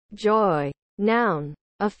Joy. Noun.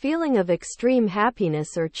 A feeling of extreme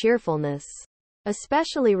happiness or cheerfulness,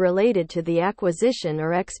 especially related to the acquisition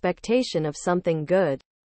or expectation of something good.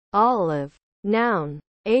 Olive. Noun.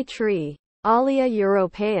 A tree. Olea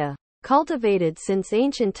europaea. Cultivated since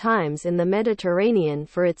ancient times in the Mediterranean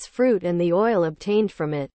for its fruit and the oil obtained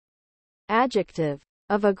from it. Adjective.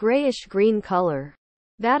 Of a grayish-green color.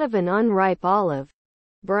 That of an unripe olive.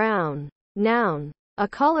 Brown. Noun. A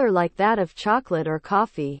color like that of chocolate or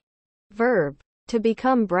coffee. Verb. To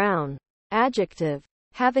become brown. Adjective.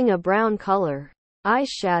 Having a brown color.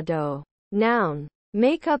 Eyeshadow. Noun.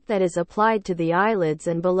 Makeup that is applied to the eyelids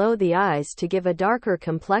and below the eyes to give a darker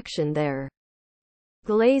complexion there.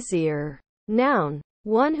 Glazier. Noun.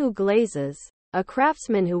 One who glazes. A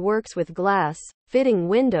craftsman who works with glass, fitting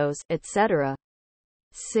windows, etc.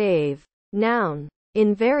 Save. Noun.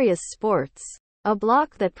 In various sports. A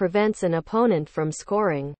block that prevents an opponent from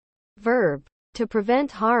scoring. Verb. To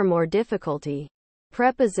prevent harm or difficulty.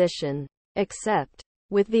 Preposition. Except.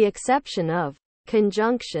 With the exception of.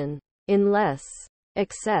 Conjunction. Unless.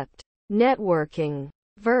 Except. Networking.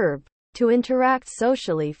 Verb. To interact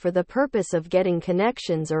socially for the purpose of getting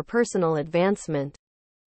connections or personal advancement.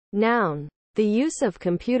 Noun. The use of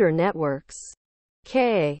computer networks.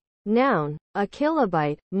 K. Noun. A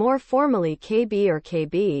kilobyte, more formally KB or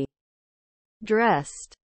KB.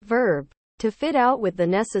 Dressed. Verb. To fit out with the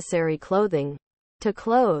necessary clothing. To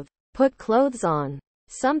clothe. Put clothes on.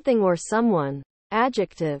 Something or someone.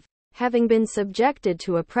 Adjective. Having been subjected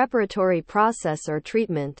to a preparatory process or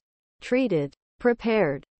treatment. Treated.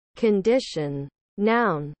 Prepared. Condition.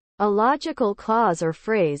 Noun. A logical clause or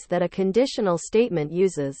phrase that a conditional statement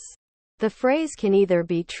uses. The phrase can either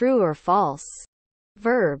be true or false.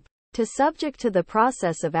 Verb. To subject to the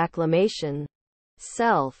process of acclimation.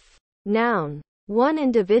 Self. Noun. One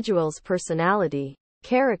individual's personality,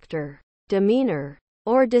 character, demeanor,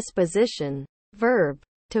 or disposition. Verb.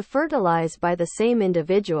 To fertilize by the same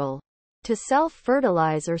individual. To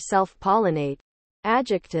self-fertilize or self-pollinate.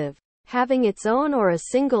 Adjective. Having its own or a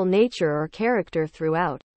single nature or character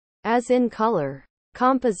throughout. As in color,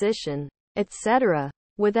 composition, etc.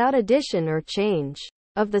 Without addition or change.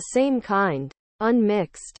 Of the same kind.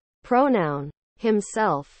 Unmixed. Pronoun.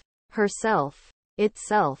 Himself, herself,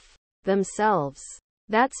 itself, themselves.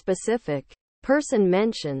 That specific person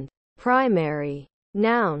mentioned. Primary.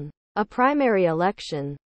 Noun. A primary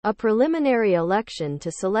election. A preliminary election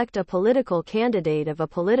to select a political candidate of a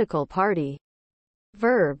political party.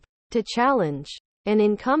 Verb. To challenge an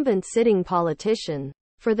incumbent sitting politician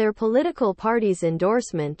for their political party's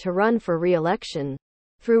endorsement to run for re-election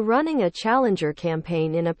through running a challenger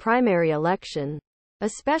campaign in a primary election,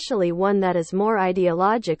 especially one that is more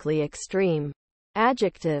ideologically extreme.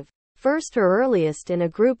 Adjective. First or earliest in a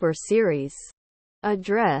group or series.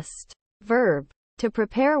 Addressed. Verb. To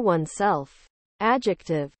prepare oneself.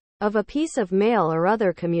 Adjective. Of a piece of mail or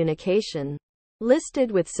other communication.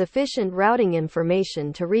 Listed with sufficient routing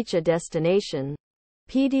information to reach a destination.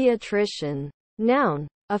 Pediatrician. Noun.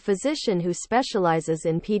 A physician who specializes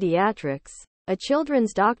in pediatrics. A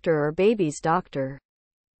children's doctor or baby's doctor.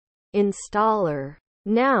 Installer.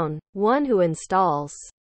 Noun. One who installs.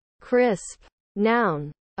 Crisp.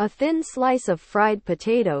 Noun. A thin slice of fried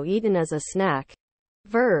potato eaten as a snack.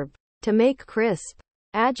 Verb. To make crisp.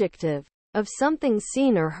 Adjective. Of something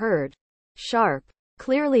seen or heard. Sharp.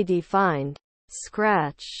 Clearly defined.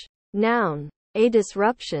 Scratch. Noun. A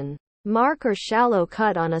disruption. Mark or shallow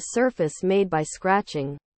cut on a surface made by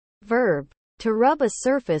scratching. Verb. To rub a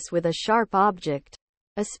surface with a sharp object.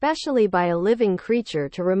 Especially by a living creature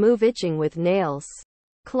to remove itching with nails,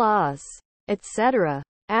 claws, etc.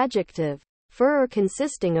 Adjective. For or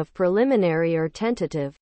consisting of preliminary or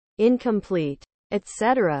tentative. Incomplete.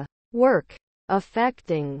 Etc. Work.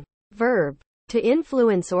 Affecting. Verb. To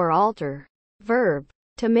influence or alter. Verb.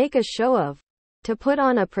 To make a show of. To put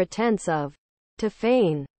on a pretense of. To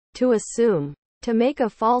feign. To assume. To make a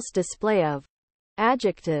false display of.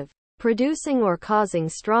 Adjective. Producing or causing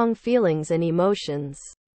strong feelings and emotions.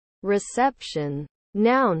 Reception.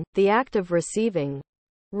 Noun. The act of receiving.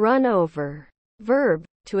 Run over. Verb.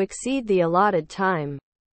 To exceed the allotted time.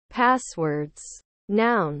 Passwords.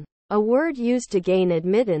 Noun. A word used to gain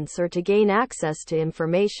admittance or to gain access to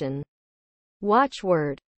information.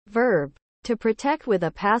 Watchword. Verb. To protect with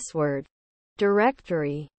a password.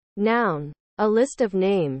 Directory. Noun. A list of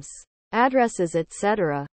names, addresses,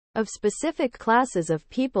 etc. of specific classes of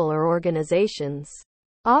people or organizations.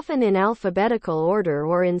 Often in alphabetical order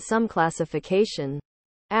or in some classification.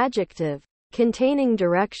 Adjective. Containing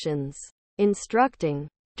directions. Instructing.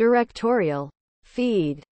 Directorial.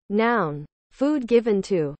 Feed. Noun. Food given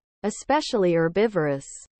to, especially herbivorous,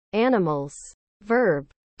 animals. Verb.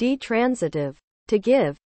 detransitive, to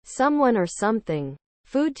give, someone or something,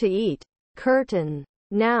 food to eat, curtain,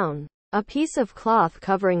 noun, a piece of cloth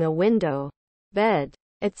covering a window, bed,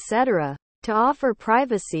 etc., to offer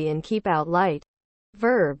privacy and keep out light,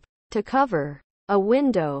 verb, to cover, a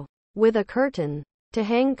window, with a curtain, to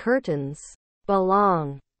hang curtains,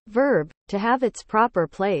 belong, verb, to have its proper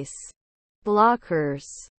place, blockers,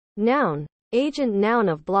 noun, agent noun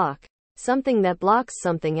of block, something that blocks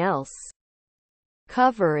something else,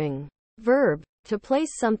 covering, verb, to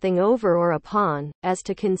place something over or upon, as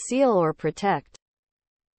to conceal or protect,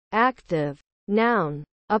 active, noun,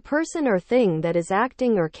 a person or thing that is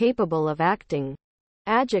acting or capable of acting,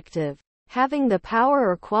 adjective, having the power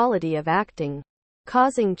or quality of acting,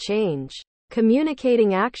 causing change,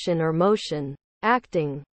 communicating action or motion,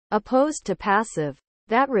 acting, opposed to passive,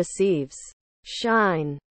 that receives,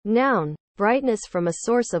 shine, noun, brightness from a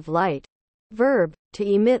source of light, verb, to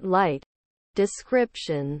emit light,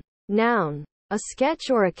 description, noun, a sketch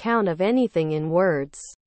or account of anything in words,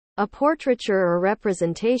 a portraiture or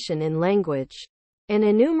representation in language, an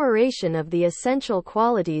enumeration of the essential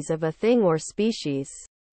qualities of a thing or species,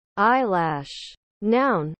 eyelash,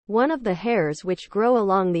 noun, one of the hairs which grow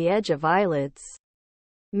along the edge of eyelids,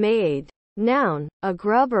 maid, noun, a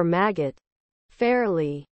grub or maggot,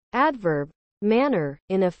 fairly, adverb, manner,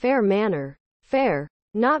 in a fair manner, fair,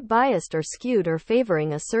 not biased or skewed or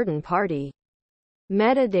favoring a certain party,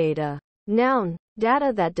 metadata, noun,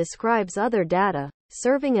 data that describes other data,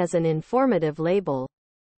 serving as an informative label,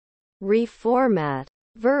 reformat,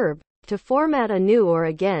 verb, to format anew or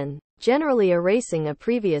again, generally erasing a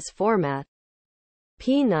previous format,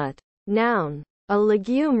 peanut, noun, a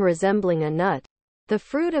legume resembling a nut, the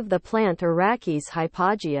fruit of the plant Arachis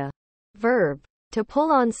hypogea, verb, to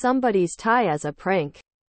pull on somebody's tie as a prank,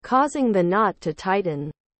 causing the knot to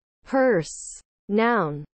tighten, purse,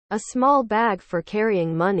 noun, a small bag for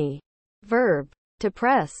carrying money, verb, to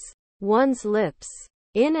press one's lips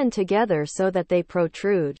in and together so that they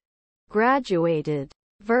protrude, graduated,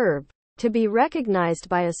 verb, to be recognized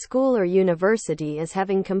by a school or university as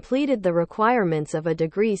having completed the requirements of a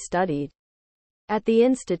degree studied at the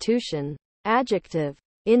institution, adjective,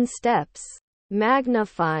 in steps,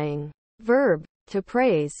 magnifying, verb, to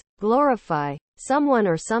praise, glorify, someone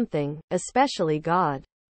or something, especially God,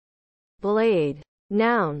 blade,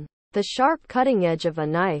 noun, the sharp cutting edge of a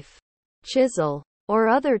knife, chisel, or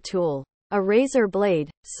other tool, a razor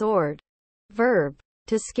blade, sword, verb,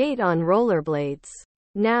 to skate on rollerblades,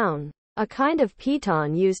 noun, a kind of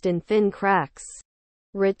piton used in thin cracks,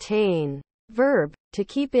 retain, verb, to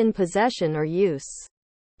keep in possession or use,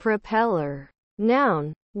 propeller,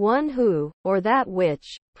 noun, one who, or that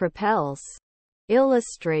which, propels,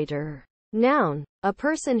 illustrator, noun, a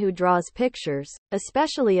person who draws pictures,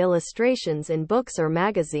 especially illustrations in books or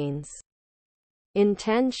magazines,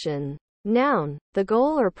 intention, noun, the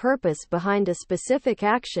goal or purpose behind a specific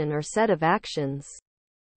action or set of actions,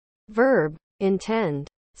 verb, intend,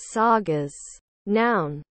 sagas,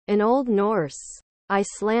 noun, an Old Norse,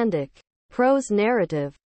 Icelandic, prose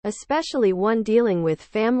narrative, especially one dealing with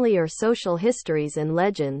family or social histories and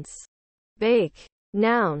legends, bake,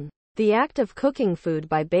 noun, the act of cooking food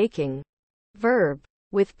by baking, verb,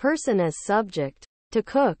 with person as subject, to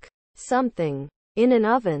cook something in an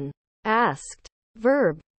oven, asked,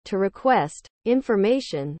 verb, to request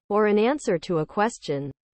information or an answer to a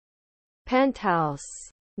question, penthouse,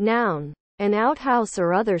 noun, an outhouse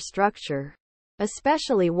or other structure,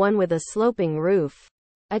 especially one with a sloping roof,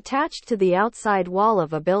 attached to the outside wall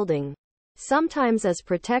of a building, sometimes as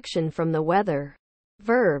protection from the weather,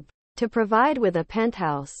 verb, to provide with a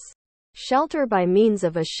penthouse, shelter by means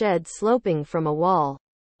of a shed sloping from a wall,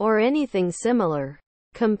 or anything similar,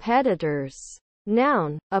 competitors,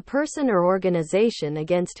 noun, a person or organization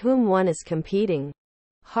against whom one is competing,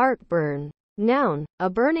 heartburn, noun, a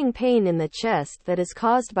burning pain in the chest that is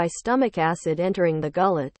caused by stomach acid entering the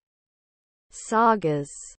gullet, sagas,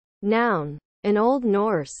 noun, an Old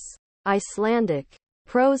Norse, Icelandic,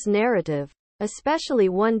 prose narrative, especially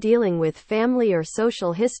one dealing with family or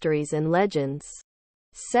social histories and legends,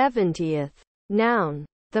 70th, noun,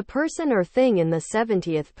 the person or thing in the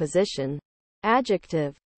 70th position,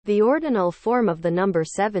 adjective, the ordinal form of the number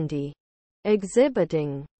 70,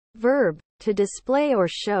 exhibiting, verb, to display or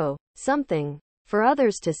show something for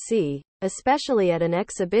others to see, especially at an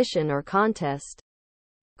exhibition or contest,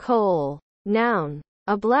 coal, noun,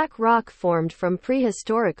 a black rock formed from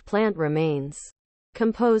prehistoric plant remains,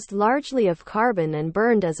 composed largely of carbon and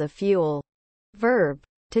burned as a fuel, verb,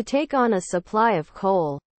 to take on a supply of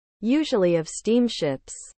coal, usually of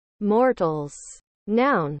steamships, mortals,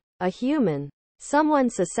 noun, a human, someone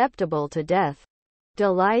susceptible to death,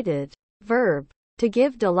 delighted, verb, to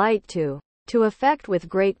give delight to affect with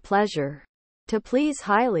great pleasure, to please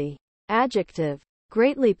highly. Adjective,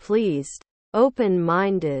 greatly pleased,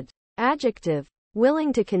 open-minded. Adjective,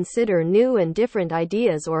 willing to consider new and different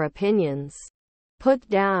ideas or opinions. Put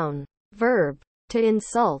down. Verb, to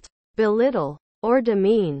insult, belittle, or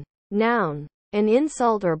demean. Noun, an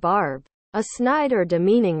insult or barb, a snide or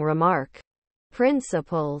demeaning remark.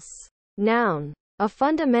 Principles. Noun, a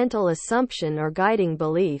fundamental assumption or guiding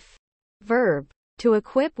belief. Verb, to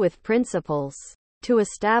equip with principles, to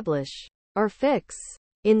establish, or fix,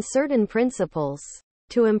 in certain principles,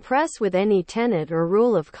 to impress with any tenet or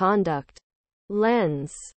rule of conduct.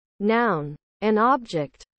 Lens. Noun, an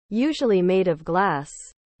object, usually made of glass,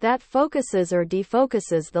 that focuses or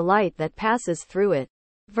defocuses the light that passes through it.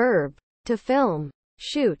 Verb, to film,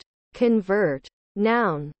 shoot, convert.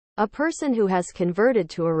 Noun, a person who has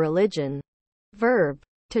converted to a religion. Verb,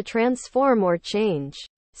 to transform or change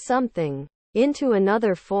something into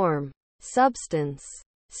another form, substance,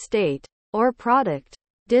 state, or product.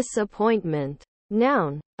 Disappointment.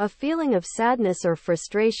 Noun, a feeling of sadness or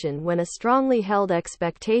frustration when a strongly held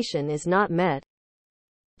expectation is not met.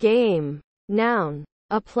 Game. Noun,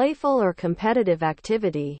 a playful or competitive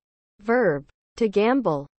activity. Verb, to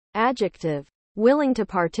gamble. Adjective, willing to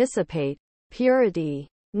participate. Purity.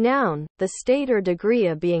 Noun, the state or degree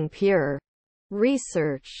of being pure.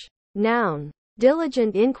 Research. Noun,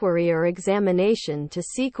 diligent inquiry or examination to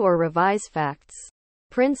seek or revise facts.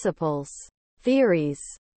 Principles, theories,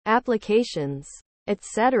 applications,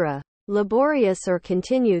 etc. Laborious or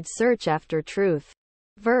continued search after truth.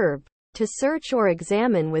 Verb, to search or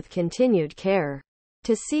examine with continued care.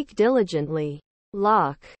 To seek diligently.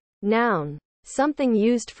 Lock. Noun, something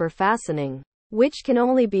used for fastening, which can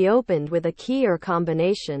only be opened with a key or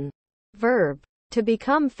combination. Verb, to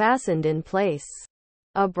become fastened in place.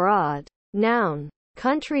 Abroad. Noun,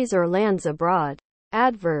 countries or lands abroad.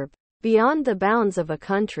 Adverb, beyond the bounds of a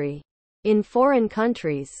country. In foreign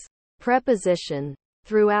countries. Preposition,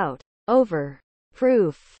 throughout, over.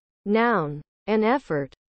 Proof. Noun, an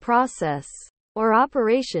effort, process, or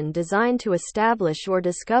operation designed to establish or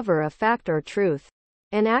discover a fact or truth.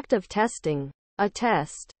 An act of testing, a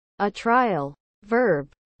test, a trial. Verb,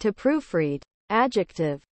 to proofread.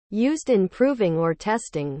 Adjective, used in proving or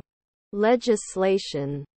testing.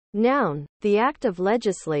 Legislation. Noun, the act of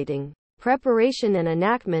legislating, preparation and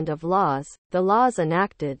enactment of laws, the laws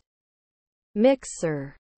enacted.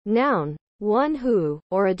 Mixer. Noun, one who,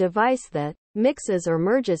 or a device that, mixes or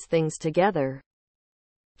merges things together.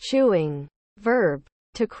 Chewing. Verb,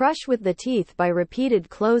 to crush with the teeth by repeated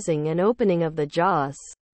closing and opening of the jaws.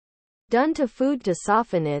 Done to food to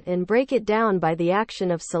soften it and break it down by the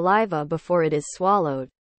action of saliva before it is swallowed.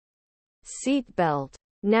 Seat belt.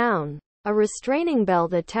 Noun, a restraining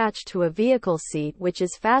belt attached to a vehicle seat which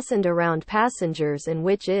is fastened around passengers and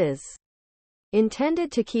which is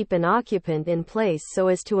intended to keep an occupant in place so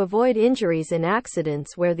as to avoid injuries in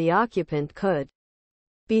accidents where the occupant could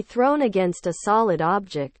be thrown against a solid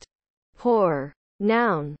object. Poor.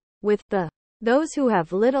 Noun, with the those who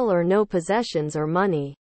have little or no possessions or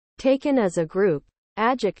money. Taken as a group.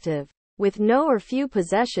 Adjective, with no or few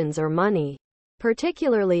possessions or money,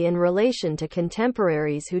 particularly in relation to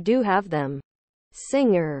contemporaries who do have them.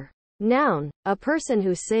 Singer. Noun, a person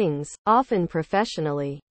who sings, often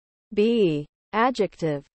professionally. Be.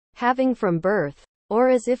 Adjective, having from birth, or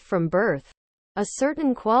as if from birth, a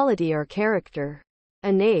certain quality or character.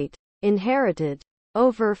 Innate, inherited.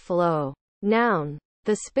 Overflow. Noun,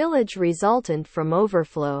 the spillage resultant from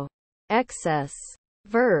overflow. Excess.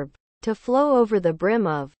 Verb, to flow over the brim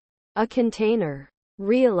of a container.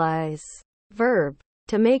 Realize. Verb,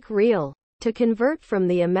 to make real, to convert from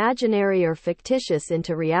the imaginary or fictitious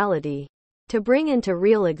into reality, to bring into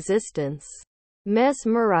real existence.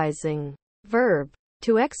 Mesmerizing. Verb,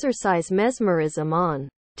 to exercise mesmerism on,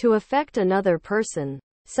 to affect another person,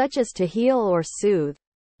 such as to heal or soothe,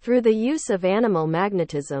 through the use of animal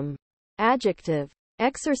magnetism. Adjective,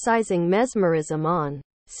 exercising mesmerism on,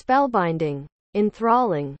 spellbinding,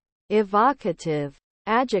 enthralling. Evocative.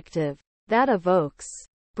 Adjective, that evokes,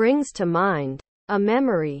 brings to mind, a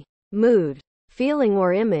memory, mood, feeling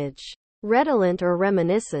or image. Redolent or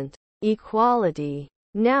reminiscent. Equality.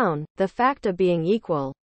 Noun, the fact of being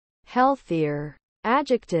equal. Healthier.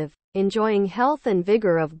 Adjective, enjoying health and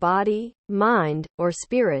vigor of body, mind, or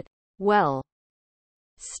spirit. Well.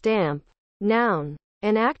 Stamp. Noun,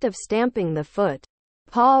 an act of stamping the foot,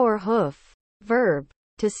 paw or hoof. Verb,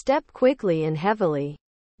 to step quickly and heavily,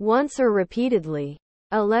 once or repeatedly.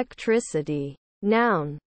 Electricity.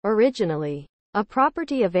 Noun, originally, a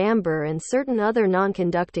property of amber and certain other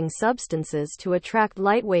non-conducting substances to attract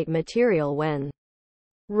lightweight material when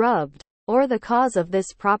rubbed or the cause of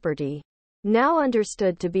this property, now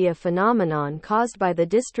understood to be a phenomenon caused by the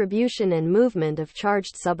distribution and movement of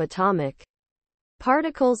charged subatomic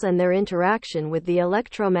particles and their interaction with the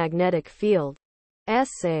electromagnetic field.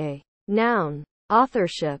 Essay. Noun.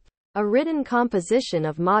 Authorship. A written composition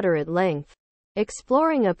of moderate length,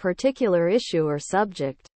 exploring a particular issue or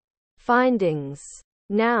subject. Findings.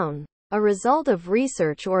 Noun. A result of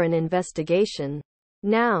research or an investigation.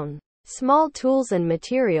 Noun. Small tools and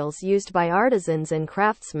materials used by artisans and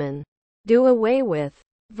craftsmen. Do away with.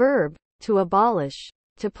 Verb. To abolish.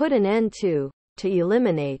 To put an end to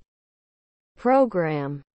eliminate.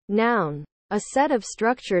 Program. Noun. A set of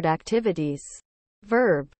structured activities.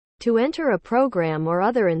 Verb. To enter a program or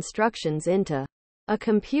other instructions into a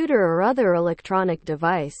computer or other electronic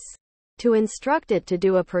device. To instruct it to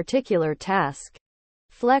do a particular task.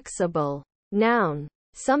 Flexible. Noun.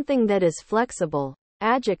 Something that is flexible.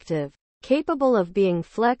 Adjective. Capable of being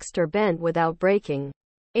flexed or bent without breaking.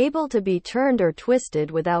 Able to be turned or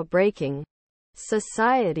twisted without breaking.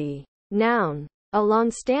 Society. Noun. A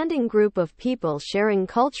long-standing group of people sharing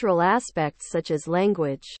cultural aspects such as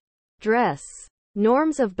language, dress,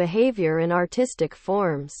 norms of behavior and artistic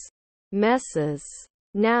forms. Messes.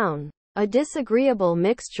 Noun. A disagreeable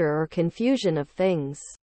mixture or confusion of things.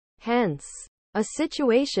 Hence. A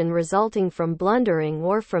situation resulting from blundering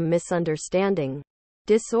or from misunderstanding.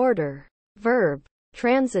 Disorder. Verb.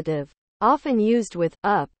 Transitive. Often used with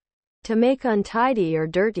up. To make untidy or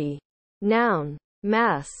dirty. Noun.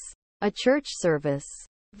 Mass. A church service.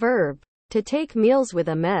 Verb. To take meals with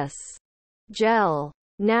a mess. Gel.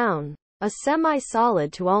 Noun. A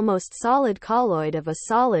semi-solid to almost solid colloid of a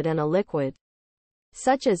solid and a liquid.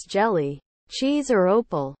 Such as jelly, cheese or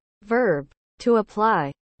opal. Verb. To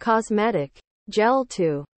apply. Cosmetic. Gel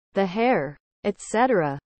to the hair,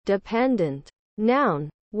 etc. Dependent. Noun.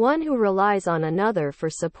 One who relies on another for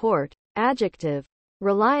support. Adjective.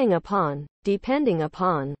 Relying upon, depending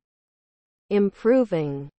upon.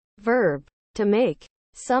 Improving. Verb. To make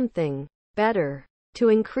something better. To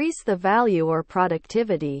increase the value or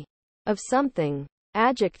productivity of something.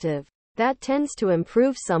 Adjective. That tends to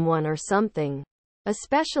improve someone or something.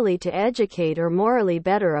 Especially to educate or morally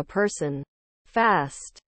better a person.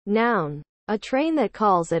 Fast. Noun. A train that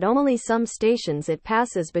calls at only some stations it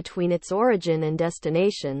passes between its origin and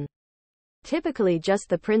destination. Typically just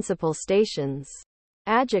the principal stations.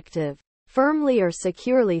 Adjective. Firmly or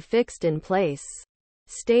securely fixed in place.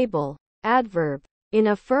 Stable. Adverb. In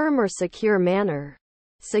a firm or secure manner.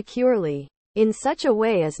 Securely. In such a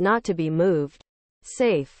way as not to be moved.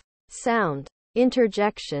 Safe. Sound.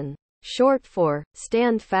 Interjection. Short for,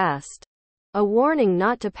 stand fast. A warning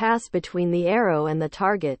not to pass between the arrow and the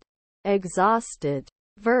target. Exhausted.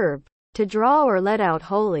 Verb. To draw or let out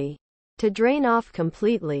wholly. To drain off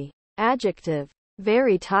completely. Adjective.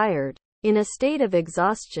 Very tired. In a state of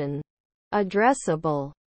exhaustion.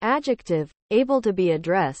 Addressable. Adjective. Able to be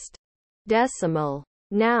addressed. Decimal.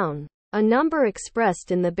 Noun. A number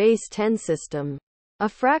expressed in the base 10 system. A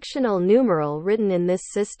fractional numeral written in this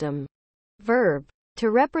system. Verb. To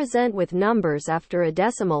represent with numbers after a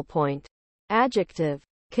decimal point. Adjective.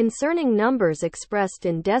 Concerning numbers expressed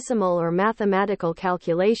in decimal or mathematical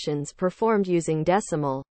calculations performed using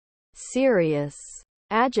decimal. Serious.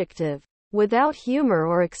 Adjective. Without humor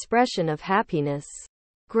or expression of happiness.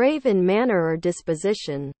 Grave in manner or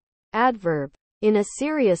disposition. Adverb. In a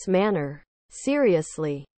serious manner.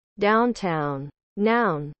 Seriously. Downtown.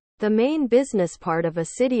 Noun. The main business part of a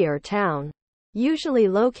city or town. Usually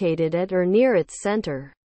located at or near its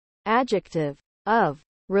center. Adjective. Of.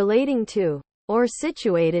 Relating to. Or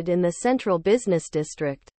situated in the central business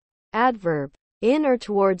district. Adverb. In or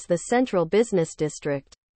towards the central business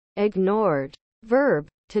district. Ignored. Verb.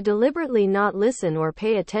 To deliberately not listen or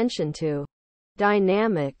pay attention to.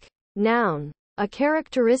 Dynamic. Noun. A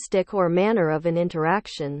characteristic or manner of an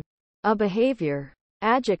interaction. A behavior.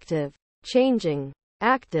 Adjective. Changing.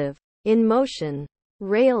 Active. In motion.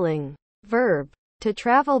 Railing. Verb. To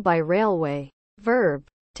travel by railway. Verb.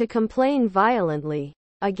 To complain violently.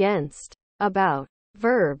 Against. About.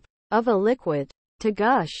 Verb. Of a liquid. To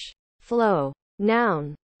gush. Flow.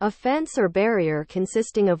 Noun. A fence or barrier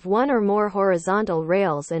consisting of one or more horizontal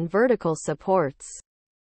rails and vertical supports.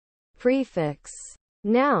 Prefix.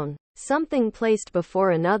 Noun. Something placed before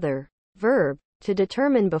another. Verb. To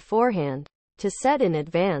determine beforehand. To set in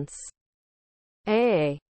advance.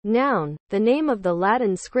 A. Noun. The name of the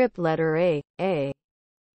Latin script letter A.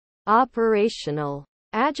 Operational.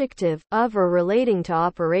 Adjective. Of or relating to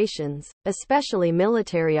operations, especially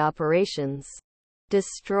military operations.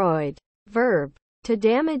 Destroyed. Verb. To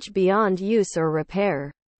damage beyond use or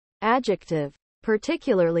repair. Adjective.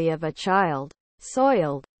 Particularly of a child.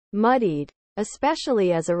 Soiled. muddied,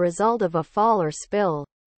 especially as a result of a fall or spill.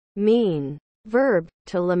 Mean, verb,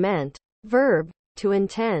 to lament, verb, to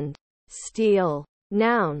intend. Steal,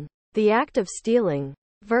 noun, the act of stealing,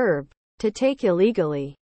 verb, to take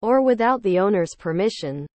illegally, or without the owner's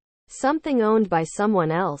permission, something owned by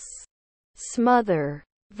someone else. Smother,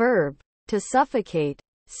 verb, to suffocate,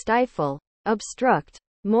 stifle, obstruct,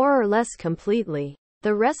 more or less completely,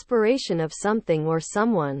 the respiration of something or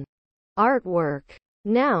someone. Artwork,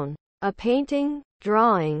 noun, a painting,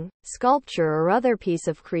 drawing, sculpture or other piece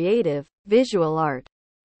of creative, visual art.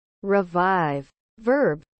 Revive,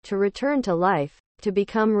 verb, to return to life, to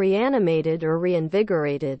become reanimated or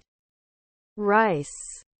reinvigorated. Rice,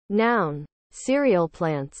 noun, cereal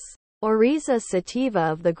plants. Oryza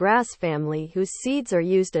sativa of the grass family whose seeds are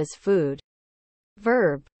used as food.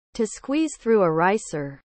 Verb, to squeeze through a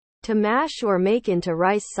ricer. To mash or make into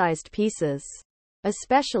rice-sized pieces.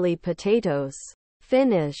 Especially potatoes.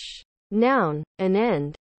 Finish, noun, an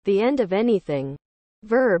end, the end of anything.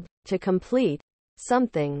 Verb, to complete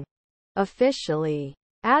something. Officially,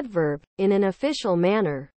 adverb, in an official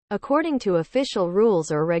manner, according to official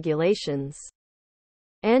rules or regulations.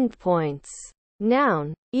 Endpoints,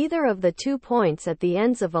 noun, either of the 2 points at the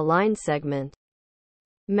ends of a line segment.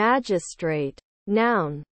 Magistrate,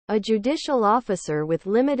 noun, a judicial officer with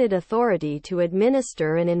limited authority to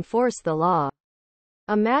administer and enforce the law.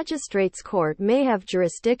 A magistrate's court may have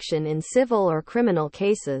jurisdiction in civil or criminal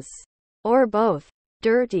cases. Or both.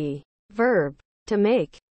 Dirty, verb, to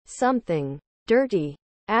make something dirty.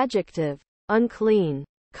 Adjective, unclean,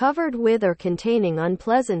 covered with or containing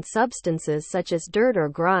unpleasant substances such as dirt or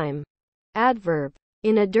grime. Adverb,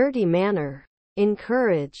 in a dirty manner.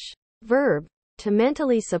 Encourage, verb, to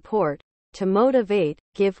mentally support, to motivate,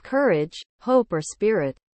 give courage, hope or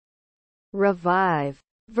spirit. Revive,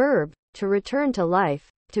 verb, to return to life,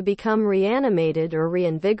 to become reanimated or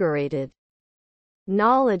reinvigorated.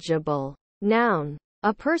 Knowledgeable, noun,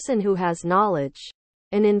 a person who has knowledge.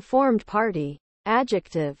 An informed party.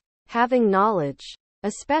 Adjective, having knowledge,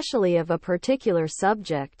 especially of a particular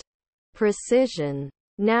subject. Precision,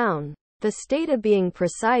 noun, the state of being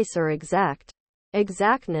precise or exact.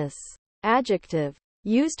 Exactness, adjective,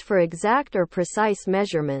 used for exact or precise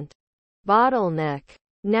measurement. Bottleneck,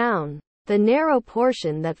 noun, the narrow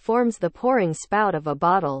portion that forms the pouring spout of a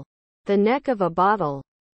bottle. The neck of a bottle.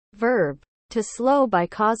 Verb, to slow by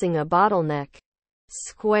causing a bottleneck.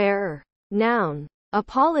 Square, noun, a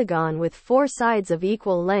polygon with 4 sides of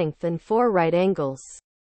equal length and 4 right angles.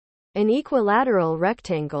 An equilateral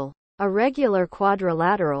rectangle. A regular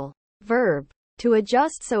quadrilateral. Verb, to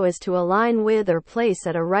adjust so as to align with or place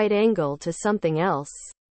at a right angle to something else.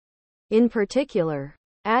 In particular.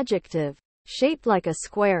 Adjective, shaped like a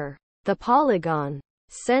square. The polygon.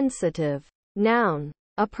 Sensitive, noun,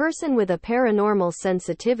 a person with a paranormal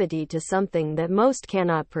sensitivity to something that most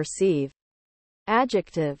cannot perceive.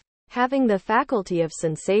 Adjective, having the faculty of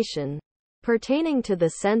sensation. Pertaining to the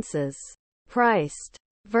senses. Priced,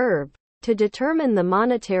 verb, to determine the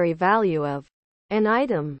monetary value of an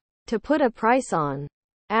item. To put a price on.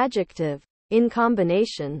 Adjective, in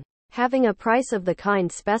combination, having a price of the kind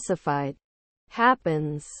specified.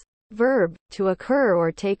 Happens, verb, to occur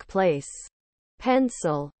or take place.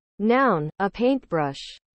 Pencil, noun, a paintbrush.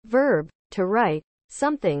 Verb, to write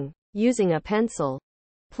something, using a pencil.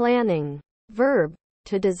 Planning, verb,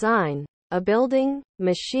 to design a building,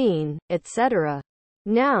 machine, etc.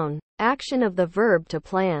 Noun, action of the verb to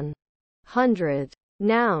plan. Hundred,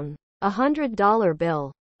 noun, $100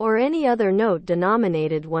 bill, or any other note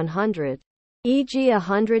denominated 100, e.g.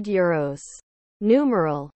 €100.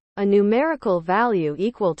 Numeral, a numerical value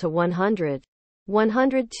equal to 100.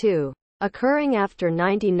 102, occurring after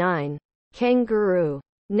 99. Kangaroo,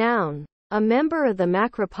 noun, a member of the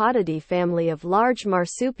Macropodidae family of large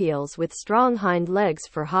marsupials with strong hind legs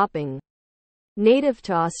for hopping. Native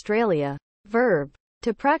to Australia. Verb,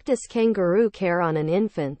 to practice kangaroo care on an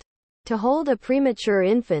infant. To hold a premature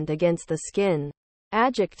infant against the skin.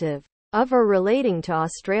 Adjective, of or relating to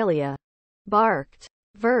Australia. Barked,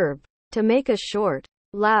 verb, to make a short,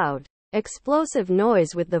 loud, explosive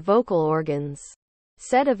noise with the vocal organs.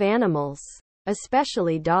 Set of animals,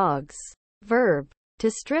 especially dogs. Verb, to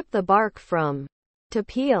strip the bark from. To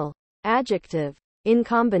peel, adjective, in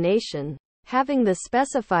combination, having the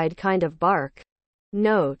specified kind of bark.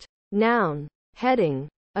 Note, noun, heading,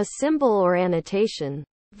 a symbol or annotation.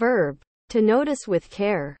 Verb, to notice with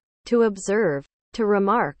care. To observe, to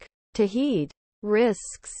remark, to heed.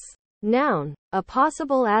 Risks, noun, a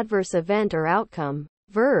possible adverse event or outcome.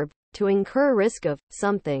 Verb, to incur risk of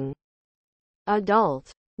something.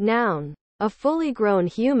 Adult, noun, a fully grown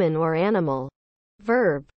human or animal.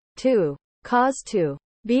 Verb, to cause to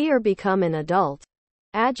be or become an adult.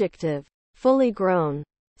 Adjective, fully grown.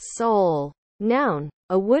 Soul. Noun,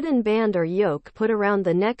 a wooden band or yoke put around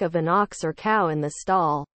the neck of an ox or cow in the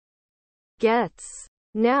stall. Gets.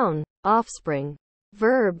 Noun, offspring.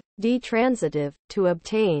 Verb, detransitive, to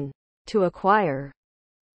obtain, to acquire.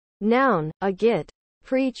 Noun, a git,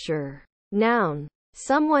 preacher. Noun,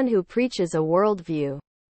 someone who preaches a worldview,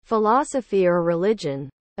 philosophy or religion,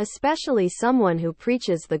 especially someone who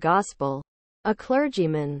preaches the gospel. A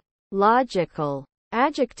clergyman. Logical.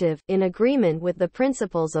 Adjective, in agreement with the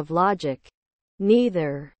principles of logic.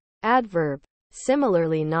 Neither. Adverb,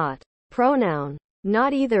 similarly not. Pronoun,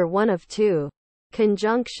 not either one of two.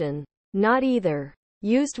 Conjunction, not either.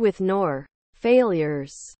 Used with nor.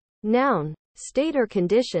 Failures. Noun, state or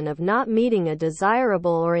condition of not meeting a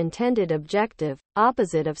desirable or intended objective,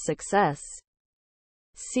 opposite of success.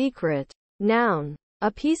 Secret. Noun,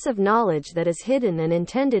 a piece of knowledge that is hidden and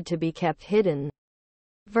intended to be kept hidden.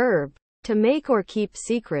 Verb, to make or keep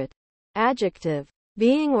secret. Adjective,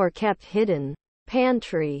 being or kept hidden.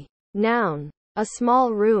 Pantry. Noun, a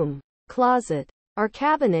small room, closet, or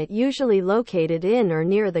cabinet usually located in or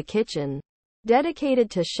near the kitchen.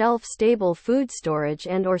 Dedicated to shelf-stable food storage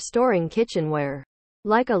and or storing kitchenware.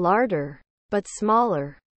 Like a larder, but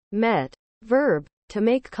smaller. Met. Verb, to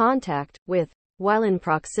make contact with, while in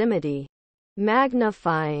proximity.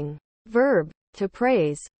 Magnifying. Verb, to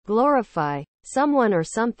praise, glorify, someone or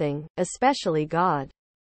something, especially God.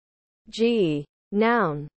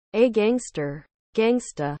 Noun, a gangster.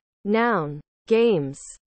 Gangsta. Noun, games.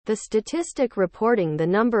 The statistic reporting the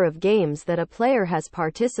number of games that a player has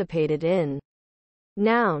participated in.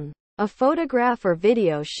 Noun, a photograph or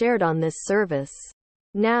video shared on this service.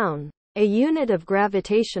 Noun, a unit of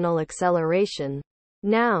gravitational acceleration.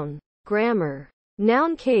 Noun, grammar.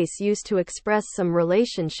 Noun case used to express some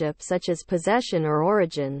relationship such as possession or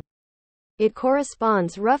origin. It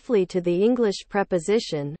corresponds roughly to the English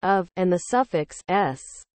preposition of and the suffix s.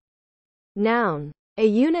 Noun, a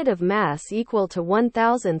unit of mass equal to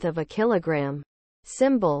 1/1000 of a kilogram.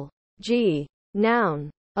 Symbol g. Noun,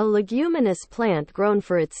 a leguminous plant grown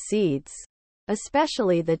for its seeds,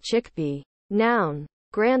 especially the chickpea. Noun,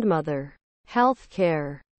 grandmother.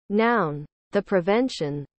 Healthcare. Noun, the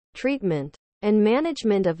prevention, treatment, and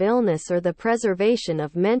management of illness or the preservation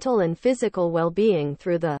of mental and physical well-being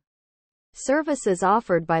through the services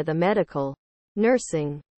offered by the medical,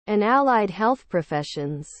 nursing, and allied health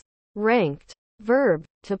professions. Ranked. Verb,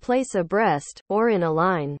 to place abreast, or in a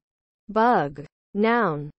line. Bug.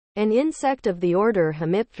 Noun, an insect of the order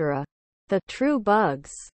Hemiptera. The true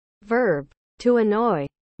bugs. Verb, to annoy.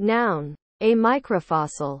 Noun, a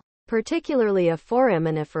microfossil, particularly a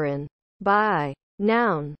foraminiferan. By.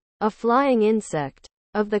 Noun, a flying insect.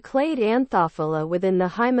 Of the clade Anthophila within the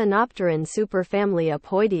Hymenopteran superfamily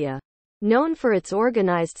Apoidea. Known for its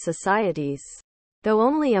organized societies, though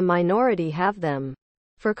only a minority have them.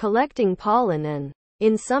 For collecting pollen and,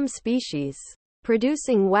 in some species,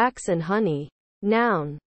 producing wax and honey.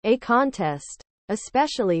 Noun, a contest,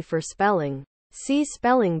 especially for spelling. See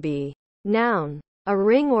spelling bee. Noun, a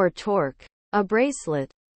ring or torque, a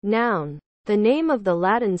bracelet. Noun, the name of the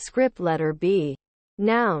Latin script letter B.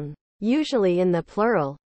 Noun, usually in the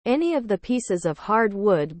plural, any of the pieces of hard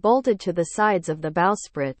wood bolted to the sides of the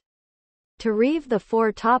bowsprit. To reeve the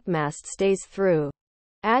fore topmast stays through.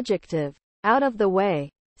 Adjective, out of the way.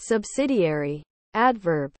 Subsidiary.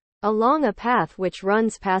 Adverb, along a path which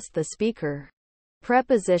runs past the speaker.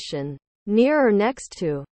 Preposition, near or next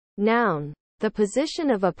to. Noun, the position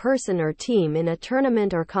of a person or team in a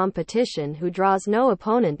tournament or competition who draws no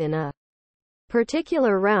opponent in a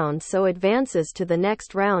particular round so advances to the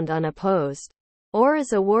next round unopposed, or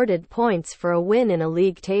is awarded points for a win in a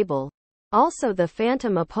league table. Also the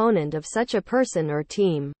phantom opponent of such a person or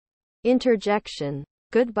team. Interjection.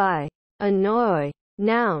 Goodbye. Annoy.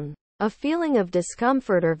 Noun, a feeling of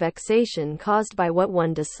discomfort or vexation caused by what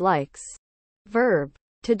one dislikes. Verb,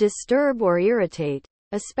 to disturb or irritate,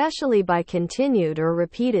 especially by continued or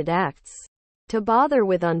repeated acts. To bother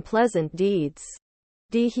with unpleasant deeds.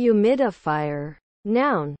 Dehumidifier.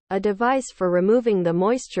 Noun, a device for removing the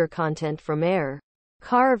moisture content from air.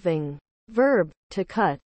 Carving. Verb, to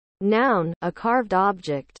cut. Noun, a carved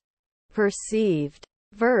object. Perceived.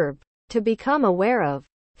 Verb, to become aware of,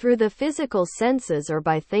 through the physical senses or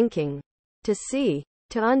by thinking. To see,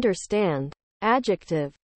 to understand.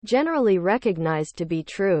 Adjective, generally recognized to be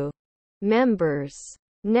true. Members.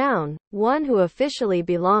 Noun, one who officially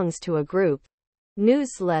belongs to a group.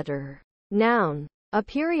 Newsletter. Noun, a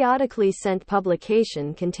periodically sent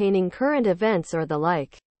publication containing current events or the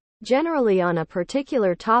like. Generally on a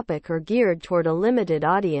particular topic or geared toward a limited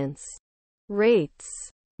audience. Rates.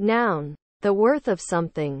 Noun, the worth of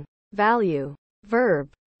something. Value. Verb.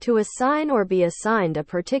 To assign or be assigned a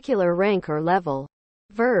particular rank or level.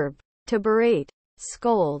 Verb. To berate.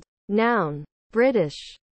 Scold. Noun.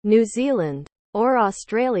 British, New Zealand, or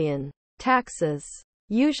Australian. Taxes.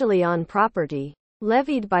 Usually on property.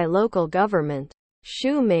 Levied by local government.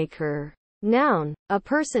 Shoemaker. Noun. A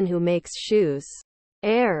person who makes shoes.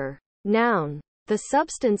 Air. Noun. The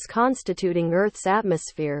substance constituting Earth's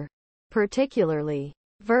atmosphere. Particularly.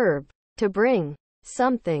 Verb. To bring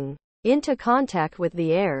something into contact with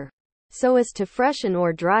the air, so as to freshen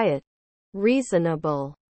or dry it.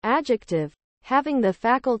 Reasonable. Adjective. Having the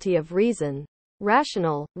faculty of reason.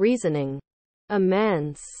 Rational, reasoning.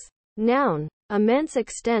 Immense. Noun. Immense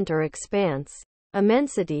extent or expanse.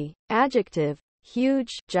 Immensity. Adjective.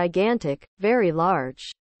 Huge, gigantic, very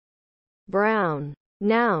large. Brown.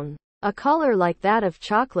 Noun. A color like that of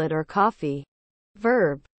chocolate or coffee.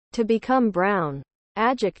 Verb. To become brown.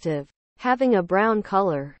 Adjective. Having a brown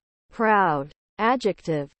color. Proud.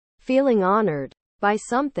 Adjective. Feeling honored by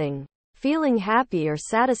something. Feeling happy or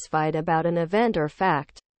satisfied about an event or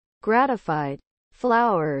fact. Gratified.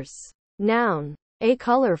 Flowers. Noun. A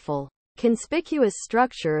colorful, conspicuous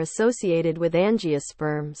structure associated with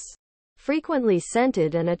angiosperms. Frequently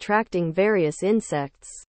scented and attracting various insects.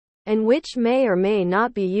 And which may or may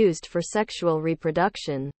not be used for sexual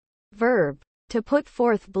reproduction. Verb. To put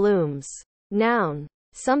forth blooms. Noun.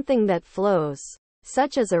 Something that flows,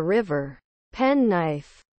 such as a river.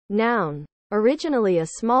 Penknife. Noun. Originally a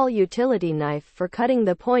small utility knife for cutting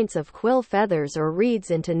the points of quill feathers or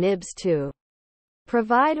reeds into nibs to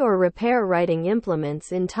provide or repair writing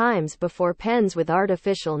implements in times before pens with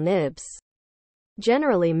artificial nibs,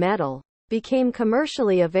 generally metal, became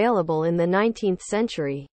commercially available in the 19th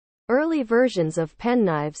century. Early versions of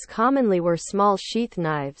penknives commonly were small sheath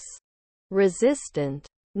knives. Resistant.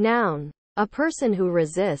 Noun. A person who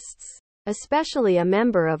resists, especially a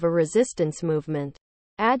member of a resistance movement.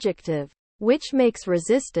 Adjective. Which makes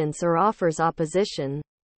resistance or offers opposition.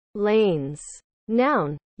 Lanes.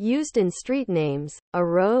 Noun. Used in street names, a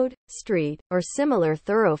road, street, or similar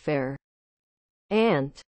thoroughfare.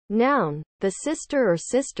 Aunt. Noun. The sister or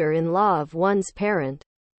sister-in-law of one's parent.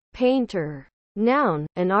 Painter. Noun.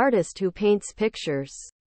 An artist who paints pictures.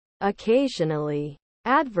 Occasionally.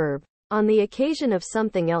 Adverb. On the occasion of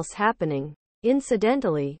something else happening.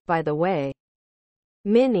 Incidentally, by the way.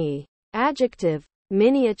 Mini. Adjective.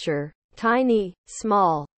 Miniature. Tiny,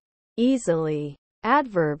 small. Easily.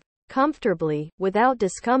 Adverb. Comfortably, without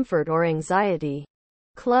discomfort or anxiety.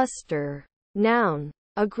 Cluster. Noun.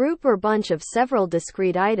 A group or bunch of several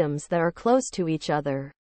discrete items that are close to each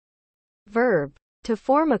other. Verb. To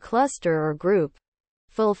form a cluster or group.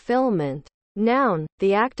 Fulfillment. Noun.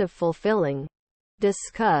 The act of fulfilling.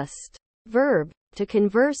 Discussed. Verb. To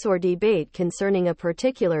converse or debate concerning a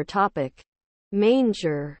particular topic.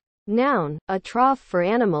 Manger. Noun. A trough for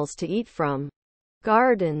animals to eat from.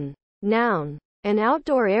 Garden. Noun. An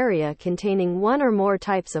outdoor area containing one or more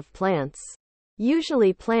types of plants.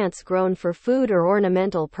 Usually plants grown for food or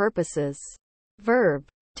ornamental purposes. Verb.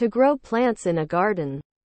 To grow plants in a garden.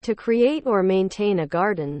 To create or maintain a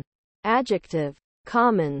garden. Adjective.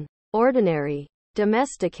 Common. Ordinary.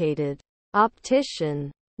 Domesticated.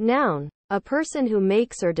 Optician. Noun. A person who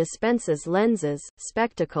makes or dispenses lenses,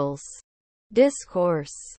 spectacles.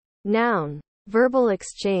 Discourse. Noun. Verbal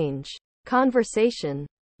exchange. Conversation.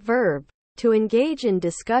 Verb. To engage in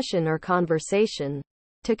discussion or conversation.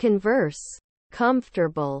 To converse.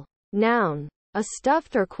 Comfortable. Noun. A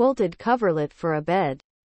stuffed or quilted coverlet for a bed.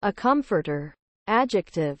 A comforter.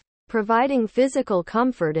 Adjective. Providing physical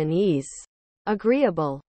comfort and ease.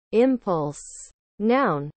 Agreeable. Impulse.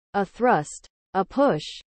 Noun. A thrust. A push.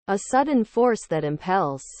 A sudden force that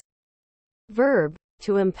impels. Verb.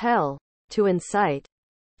 To impel. To incite.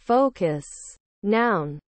 Focus.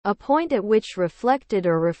 Noun. A point at which reflected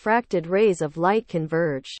or refracted rays of light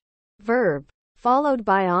converge. Verb. Followed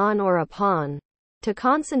by on or upon. To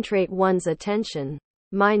concentrate one's attention.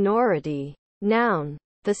 Minority. Noun.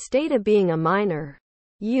 The state of being a minor.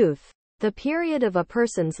 Youth. The period of a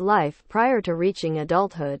person's life prior to reaching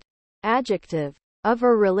adulthood. Adjective. Of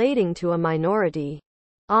or relating to a minority.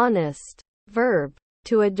 Honest. Verb.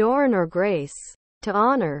 To adorn or grace. To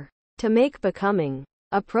honor. To make becoming.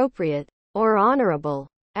 Appropriate. Or honorable.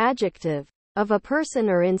 Adjective. Of a person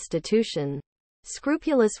or institution.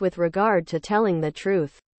 Scrupulous with regard to telling the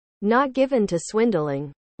truth. Not given to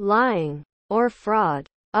swindling, lying, or fraud.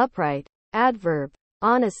 Upright. Adverb.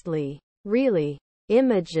 Honestly. Really.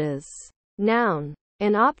 Images. Noun.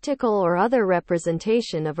 An optical or other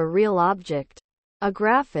representation of a real object. A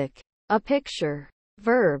graphic. A picture.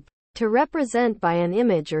 Verb. To represent by an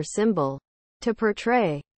image or symbol. To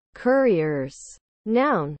portray. Couriers.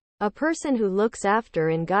 Noun. A person who looks after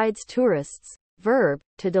and guides tourists. Verb.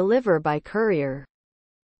 To deliver by courier.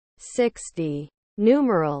 60.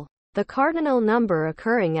 Numeral. The cardinal number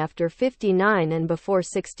occurring after 59 and before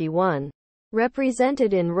 61.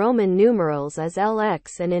 Represented in Roman numerals as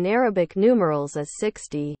LX and in Arabic numerals as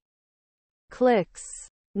 60. Clicks.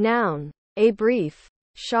 Noun. A brief,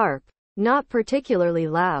 sharp, not particularly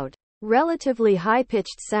loud, relatively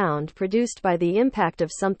high-pitched sound produced by the impact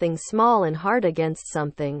of something small and hard against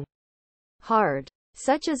something hard,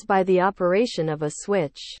 such as by the operation of a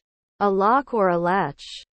switch, a lock or a latch,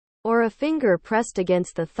 or a finger pressed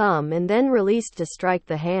against the thumb and then released to strike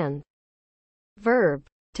the hand. Verb.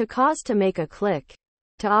 To cause to make a click,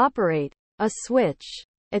 to operate a switch,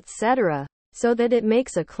 etc., so that it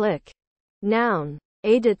makes a click. Noun.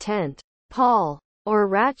 A detent, pawl, or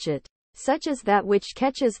ratchet, such as that which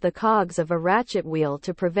catches the cogs of a ratchet wheel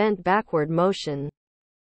to prevent backward motion.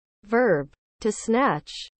 Verb. To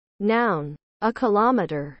snatch. Noun. A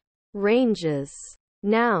kilometer. Ranges.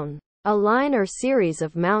 Noun. A line or series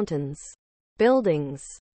of mountains, buildings,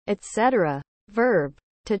 etc. Verb.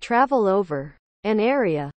 To travel over an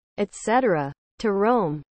area, etc. To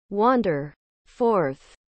roam, wander.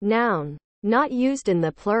 Fourth. Noun. Not used in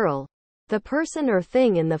the plural. The person or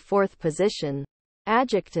thing in the fourth position.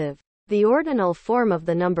 Adjective. The ordinal form of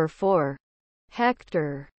the number 4.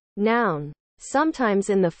 Hector. Noun. Sometimes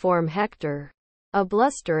in the form hector. A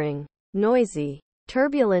blustering, noisy,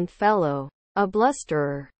 turbulent fellow. A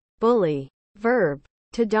blusterer. Bully. Verb.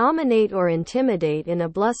 To dominate or intimidate in a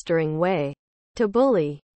blustering way. To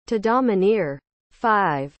bully. To domineer.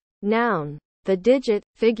 5. Noun. The digit,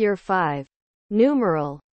 figure 5.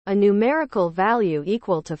 Numeral. A numerical value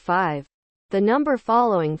equal to 5. The number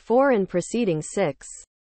following 4 and preceding 6.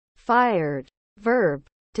 Fired. Verb.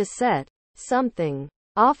 To set something,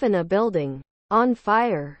 often a building, on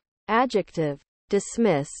fire. Adjective.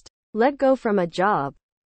 Dismissed. Let go from a job.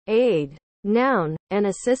 Aid. Noun. An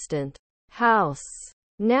assistant. House.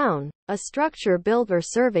 Noun. A structure built or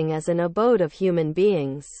serving as an abode of human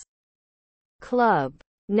beings. Club.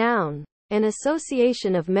 Noun. An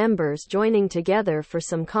association of members joining together for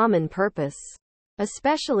some common purpose,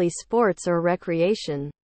 especially sports or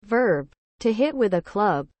recreation. Verb. To hit with a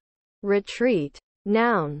club. Retreat.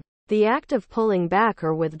 Noun. The act of pulling back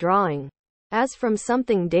or withdrawing, as from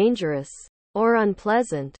something dangerous or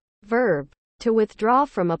unpleasant. Verb. To withdraw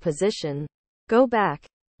from a position. Go back.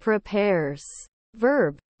 Prepares.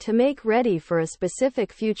 Verb. To make ready for a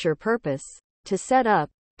specific future purpose. To set up.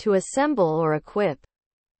 To assemble or equip.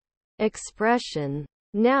 Expression.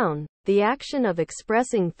 Noun. The action of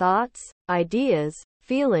expressing thoughts, ideas,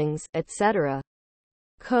 feelings, etc.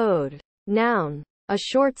 Code. Noun. A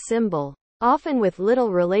short symbol, often with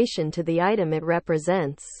little relation to the item it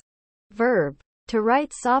represents. Verb. To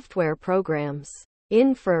write software programs.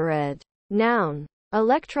 Infrared. Noun.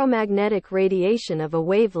 Electromagnetic radiation of a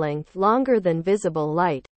wavelength longer than visible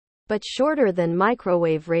light, but shorter than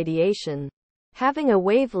microwave radiation, having a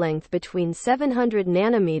wavelength between 700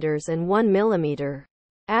 nanometers and 1 millimeter.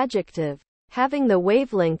 Adjective. Having the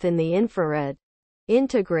wavelength in the infrared.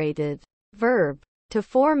 Integrated. Verb. To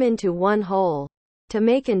form into one whole. To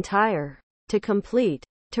make entire. To complete.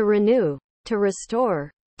 To renew. To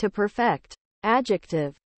restore. To perfect.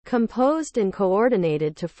 Adjective. Composed and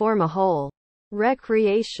coordinated to form a whole.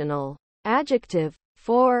 Recreational. Adjective.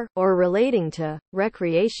 For, or relating to,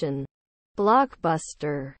 recreation.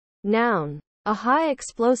 Blockbuster. Noun. A high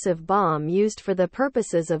explosive bomb used for the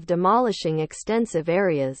purposes of demolishing extensive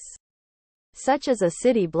areas, such as a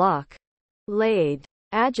city block. Laid.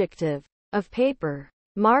 Adjective. Of paper,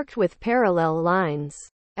 marked with parallel lines,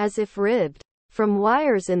 as if ribbed, from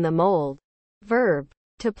wires in the mold. Verb.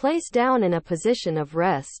 To place down in a position of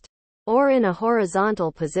rest, or in a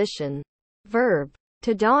horizontal position. Verb.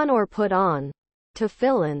 To don or put on. To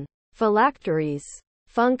fill in. Phylacteries.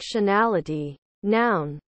 Functionality.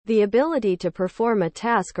 Noun. The ability to perform a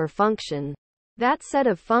task or function. That set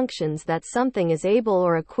of functions that something is able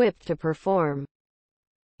or equipped to perform.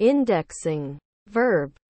 Indexing.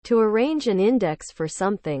 Verb. To arrange an index for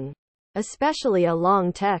something, especially a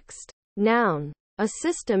long text. Noun. A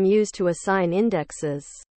system used to assign indexes.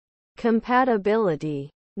 Compatibility.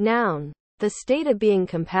 Noun. The state of being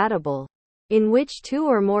compatible, in which two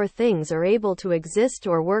or more things are able to exist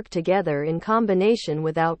or work together in combination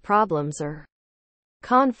without problems or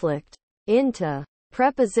conflict. Into.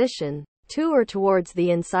 Preposition. To or towards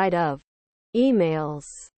the inside of. Emails.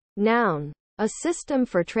 Noun. A system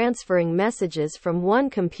for transferring messages from one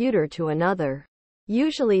computer to another,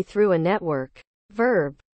 usually through a network.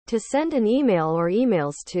 Verb. To send an email or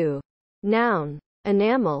emails to. Noun.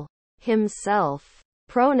 Enamel. Himself.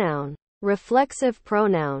 Pronoun. Reflexive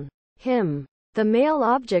pronoun. Him. The male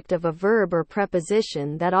object of a verb or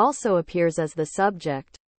preposition that also appears as the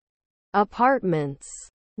subject. Apartments.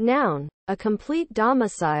 Noun. A complete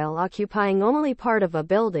domicile occupying only part of a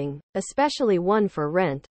building, especially one for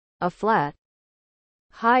rent, a flat.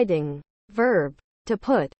 Hiding. Verb. To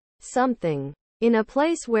put something in a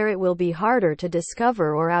place where it will be harder to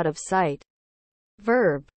discover or out of sight.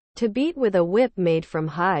 Verb. To beat with a whip made from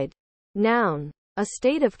hide. Noun. A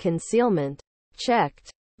state of concealment.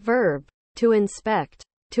 Checked. Verb. To inspect.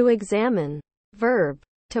 To examine. Verb.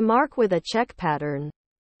 To mark with a check pattern.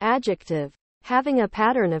 Adjective. Having a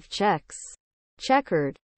pattern of checks.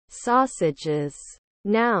 Checkered. Sausages.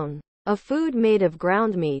 Noun. A food made of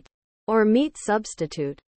ground meat, or meat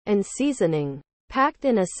substitute, and seasoning, packed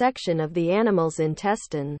in a section of the animal's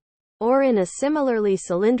intestine, or in a similarly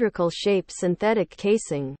cylindrical shaped synthetic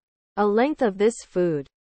casing. A length of this food.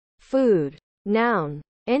 Food. Noun.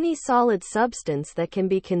 Any solid substance that can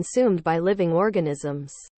be consumed by living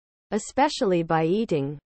organisms, especially by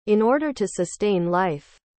eating, in order to sustain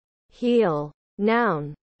life. Heal.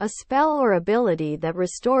 Noun. A spell or ability that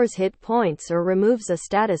restores hit points or removes a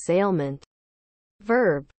status ailment.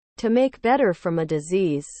 Verb. To make better from a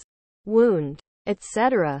disease, wound,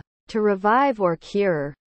 etc. To revive or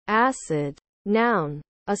cure. Acid. Noun.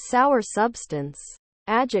 A sour substance.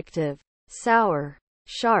 Adjective. Sour.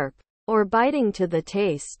 Sharp. Or biting to the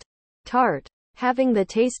taste. Tart. Having the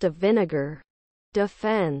taste of vinegar.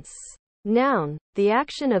 Defense. Noun. The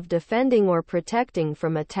action of defending or protecting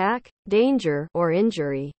from attack, danger, or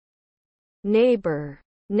injury. Neighbor.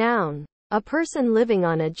 Noun. A person living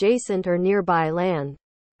on adjacent or nearby land.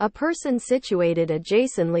 A person situated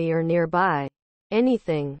adjacently or nearby.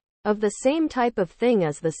 Anything of the same type of thing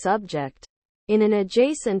as the subject, in an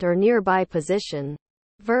adjacent or nearby position.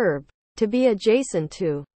 Verb. To be adjacent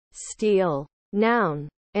to. Steel. Noun.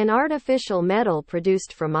 An artificial metal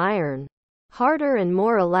produced from iron. Harder and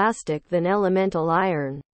more elastic than elemental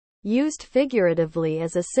iron. Used figuratively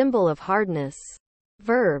as a symbol of hardness.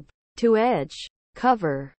 Verb. To edge,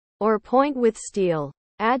 cover, or point with steel.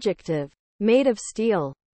 Adjective. Made of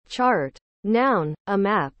steel. Chart. Noun. A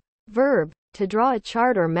map. Verb. To draw a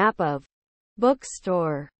chart or map of.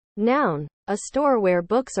 Bookstore. Noun. A store where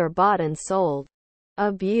books are bought and sold.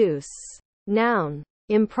 Abuse. Noun.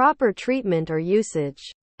 Improper treatment or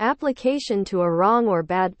usage. Application to a wrong or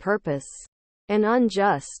bad purpose. An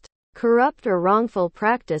unjust, corrupt or wrongful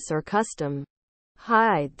practice or custom.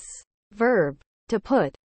 Hides. Verb. To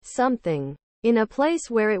put something in a place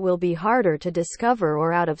where it will be harder to discover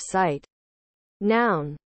or out of sight.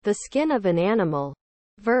 Noun. The skin of an animal.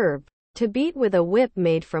 Verb. To beat with a whip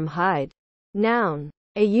made from hide. Noun.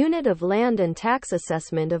 A unit of land and tax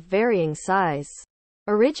assessment of varying size.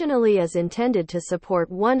 Originally as intended to support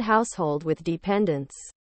one household with dependents.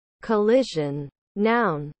 Collision.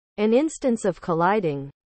 Noun. An instance of colliding.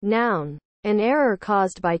 Noun. An error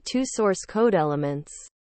caused by two source code elements,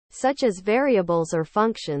 such as variables or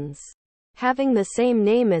functions, having the same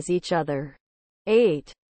name as each other.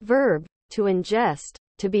 8. Verb. To ingest.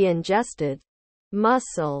 To be ingested.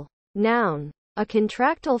 Muscle. Noun. A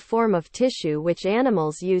contractile form of tissue which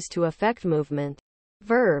animals use to effect movement.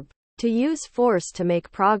 Verb. To use force to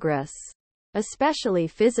make progress, especially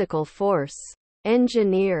physical force.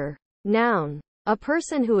 Engineer. Noun. A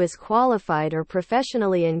person who is qualified or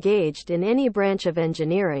professionally engaged in any branch of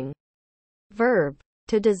engineering. Verb.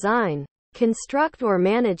 To design, construct or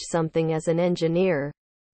manage something as an engineer.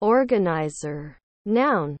 Organizer.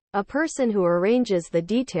 Noun. A person who arranges the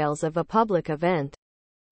details of a public event.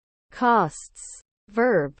 Costs.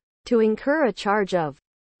 Verb. To incur a charge of.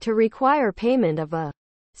 To require payment of a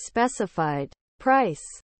specified price.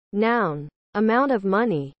 Noun. Amount of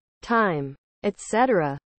money, time,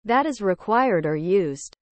 etc. that is required or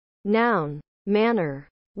used. Noun. Manner,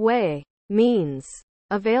 way, means,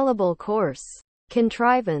 available course,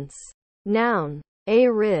 contrivance. Noun. A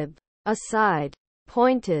rib, a side,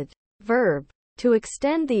 pointed. Verb. To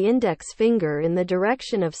extend the index finger in the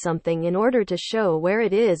direction of something in order to show where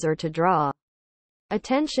it is or to draw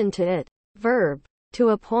attention to it. Verb. To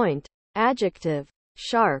appoint. Adjective.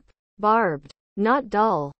 Sharp, barbed, not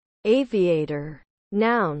dull. Aviator.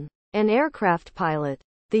 Noun. An aircraft pilot.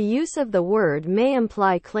 The use of the word may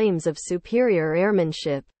imply claims of superior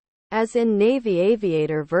airmanship, as in Navy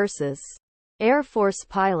aviator versus Air Force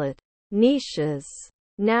pilot. Niches.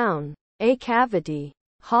 Noun. A cavity,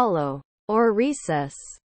 hollow, or recess,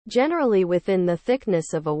 generally within the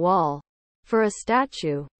thickness of a wall, for a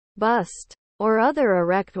statue, bust, or other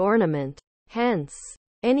erect ornament. Hence,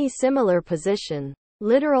 any similar position,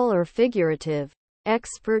 literal or figurative.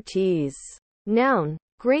 Expertise. Noun.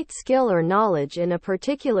 great skill or knowledge in a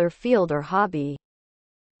particular field or hobby.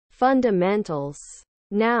 Fundamentals.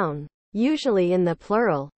 Noun. Usually in the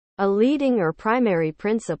plural. A leading or primary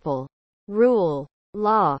principle, rule,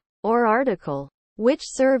 law, or article, which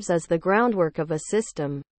serves as the groundwork of a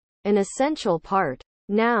system. An essential part.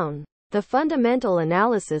 Noun. The fundamental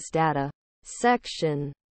analysis data.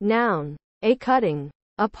 Section. Noun. A cutting.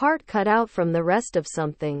 A part cut out from the rest of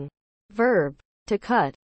something. Verb. To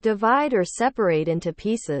cut, divide or separate into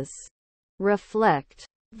pieces. Reflect.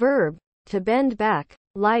 Verb. To bend back,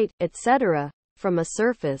 light, etc., from a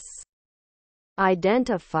surface.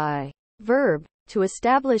 Identify. Verb. To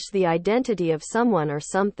establish the identity of someone or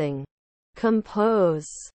something. Compose.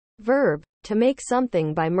 Verb. To make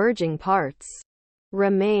something by merging parts.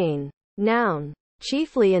 Remain. Noun.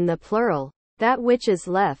 Chiefly in the plural. That which is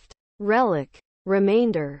left. Relic.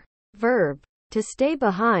 Remainder. Verb. To stay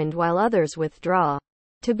behind while others withdraw.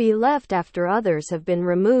 To be left after others have been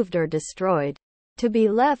removed or destroyed. To be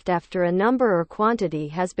left after a number or quantity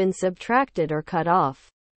has been subtracted or cut off.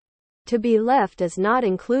 To be left as not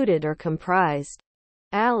included or comprised.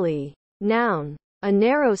 Alley. Noun. A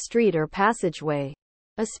narrow street or passageway.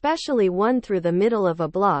 Especially one through the middle of a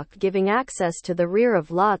block giving access to the rear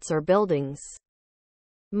of lots or buildings.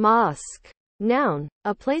 Mosque. Noun.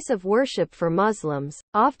 A place of worship for Muslims,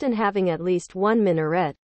 often having at least one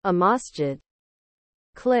minaret, a masjid.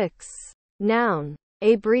 Clicks. Noun.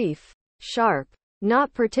 A brief, sharp,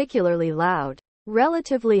 not particularly loud,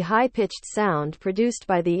 relatively high-pitched sound produced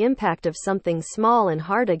by the impact of something small and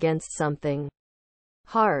hard against something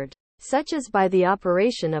hard, such as by the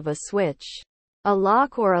operation of a switch, a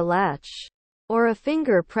lock or a latch, or a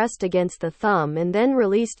finger pressed against the thumb and then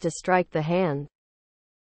released to strike the hand.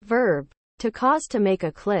 Verb. To cause to make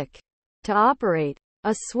a click, to operate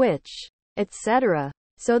a switch, etc.,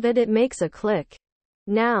 so that it makes a click.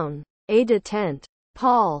 Noun. A detent,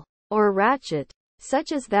 pawl, or ratchet,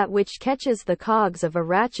 such as that which catches the cogs of a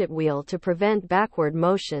ratchet wheel to prevent backward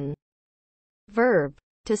motion. Verb.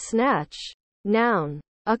 To snatch. Noun.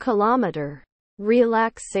 A kilometer.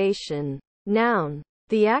 Relaxation. Noun.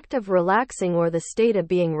 The act of relaxing or the state of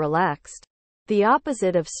being relaxed. The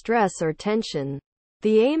opposite of stress or tension.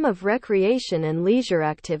 The aim of recreation and leisure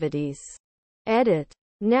activities. Edit.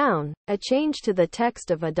 Noun. A change to the text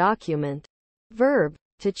of a document. Verb.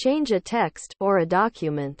 To change a text, or a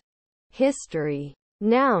document. History.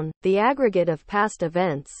 Noun. The aggregate of past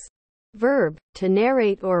events. Verb. To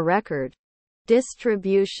narrate or record.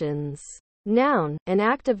 Distributions. Noun. An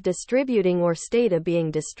act of distributing or state of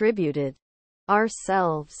being distributed.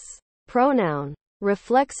 Ourselves. Pronoun.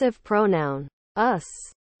 Reflexive pronoun. Us.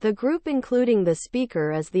 The group including the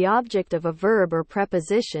speaker as the object of a verb or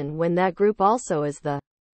preposition when that group also is the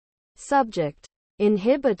subject.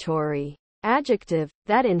 Inhibitory. Adjective,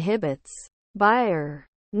 that inhibits. Buyer.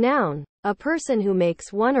 Noun. A person who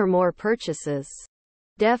makes one or more purchases.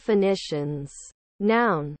 Definitions.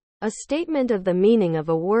 Noun. A statement of the meaning of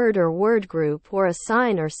a word or word group or a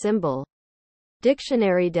sign or symbol.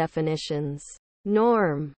 Dictionary definitions.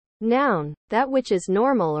 Norm. Noun. That which is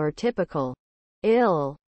normal or typical.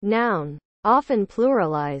 Ill. Noun. Often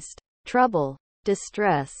pluralized. Trouble.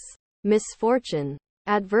 Distress. Misfortune.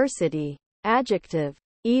 Adversity. Adjective.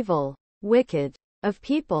 Evil. Wicked. Of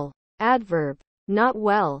people. Adverb. Not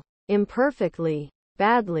well. Imperfectly.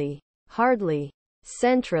 Badly. Hardly.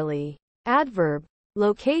 Centrally. Adverb.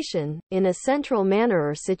 Location, in a central manner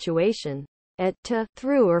or situation. At, to,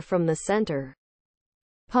 through or from the center.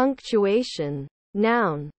 Punctuation.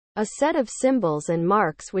 Noun. A set of symbols and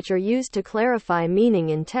marks which are used to clarify meaning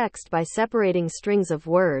in text by separating strings of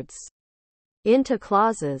words into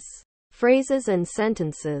clauses, phrases and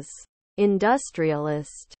sentences.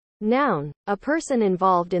 Industrialist. Noun. A person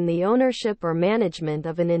involved in the ownership or management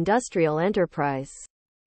of an industrial enterprise.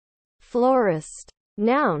 Florist.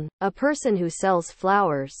 Noun. A person who sells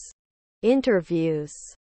flowers. Interviews.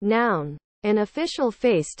 Noun. An official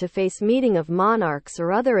face-to-face meeting of monarchs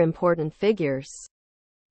or other important figures.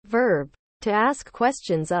 Verb. To ask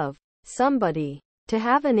questions of somebody. To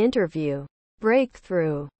have an interview.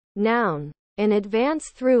 Breakthrough. Noun. An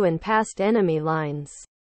advance through and past enemy lines.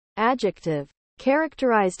 Adjective.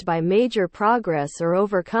 Characterized by major progress or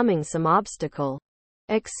overcoming some obstacle.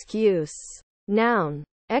 Excuse. Noun.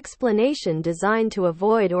 Explanation designed to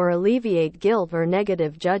avoid or alleviate guilt or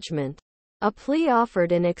negative judgment. A plea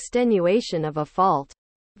offered in extenuation of a fault.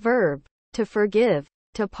 Verb. To forgive.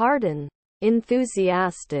 To pardon.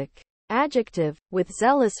 Enthusiastic. Adjective. With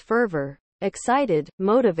zealous fervor. Excited,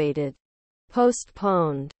 motivated.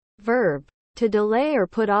 Postponed. Verb. To delay or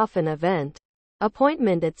put off an event.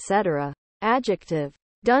 Appointment, etc. Adjective.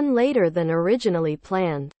 Done later than originally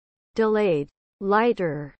planned. Delayed.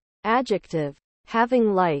 lighter. Adjective,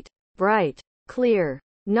 having light, bright, clear,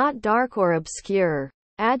 not dark or obscure.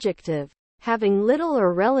 Adjective, having little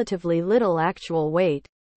or relatively little actual weight,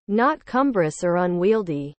 not cumbrous or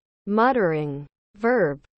unwieldy. Muttering.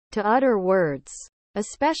 Verb, to utter words,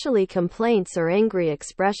 especially complaints or angry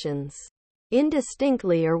expressions,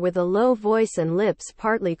 indistinctly or with a low voice and lips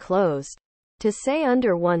partly closed, to say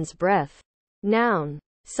under one's breath. Noun,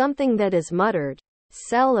 something that is muttered,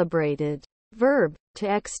 celebrated. Verb, to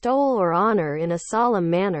extol or honor in a solemn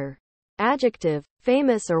manner. Adjective,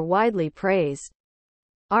 famous or widely praised.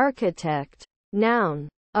 Architect. Noun,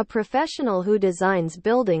 a professional who designs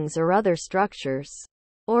buildings or other structures,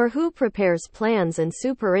 or who prepares plans and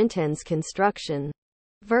superintends construction.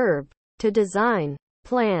 Verb, to design,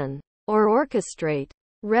 plan, or orchestrate.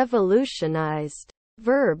 Revolutionized.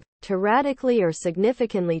 Verb, to radically or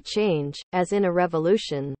significantly change, as in a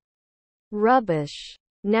revolution. Rubbish.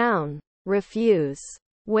 Noun, refuse,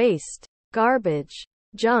 waste, garbage,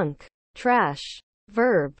 junk, trash.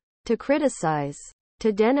 Verb, to criticize,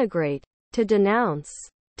 to denigrate, to denounce,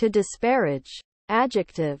 to disparage.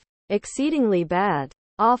 Adjective, exceedingly bad,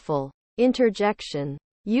 awful. Interjection,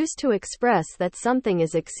 used to express that something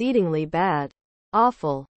is exceedingly bad,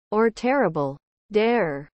 awful, or terrible.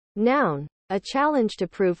 Dare. Noun, a challenge to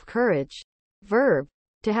prove courage. Verb,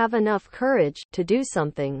 to have enough courage to do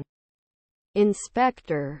something.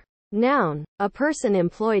 Inspector. Noun, a person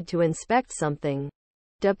employed to inspect something.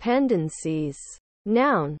 Dependencies.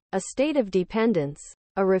 Noun, a state of dependence,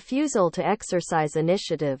 a refusal to exercise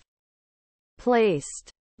initiative. Placed.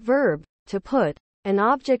 Verb, to put an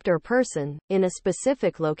object or person in a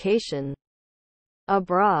specific location.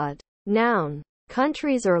 Abroad. Noun,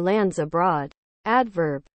 countries or lands abroad.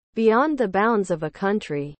 Adverb, beyond the bounds of a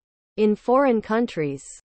country, in foreign countries.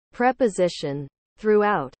 Preposition,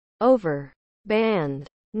 throughout, over, band.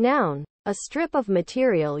 Noun, a strip of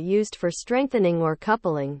material used for strengthening or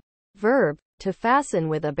coupling. Verb, to fasten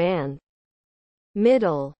with a band.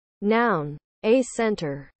 Middle. Noun, a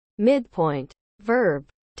center, midpoint. Verb,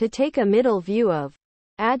 to take a middle view of.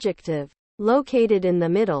 Adjective, located in the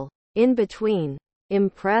middle, in between.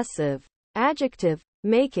 Impressive. Adjective,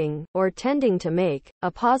 making, or tending to make, a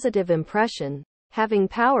positive impression, having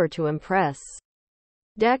power to impress.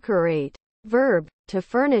 Decorate. Verb, to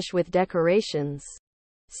furnish with decorations.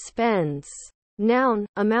 Spends. Noun,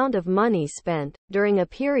 amount of money spent, during a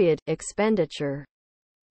period, expenditure.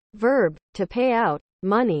 Verb, to pay out,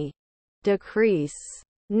 money. Decrease.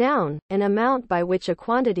 Noun, an amount by which a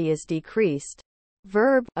quantity is decreased.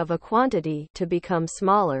 Verb, of a quantity, to become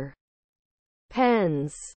smaller.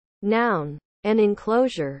 Pens. Noun, an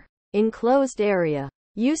enclosure, enclosed area,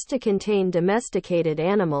 used to contain domesticated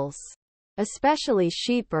animals, especially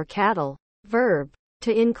sheep or cattle. Verb,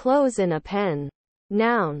 to enclose in a pen.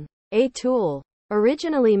 Noun, a tool,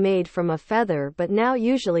 originally made from a feather but now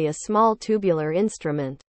usually a small tubular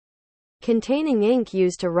instrument, containing ink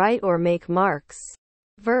used to write or make marks.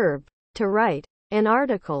 Verb, to write, an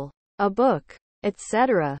article, a book,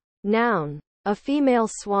 etc. Noun, a female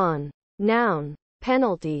swan. Noun,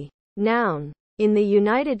 penalty. Noun, in the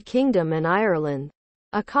United Kingdom and Ireland,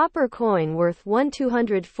 a copper coin worth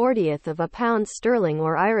 1/240th of a pound sterling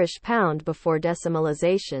or Irish pound before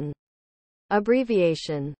decimalization.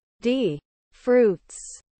 Abbreviation. D. Fruits.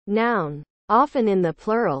 Noun, often in the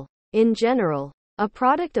plural, in general, a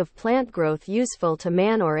product of plant growth useful to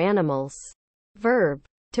man or animals. Verb,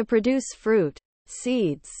 to produce fruit,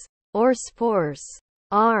 seeds, or spores.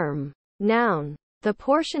 Arm. Noun, the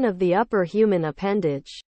portion of the upper human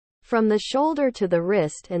appendage, from the shoulder to the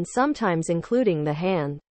wrist and sometimes including the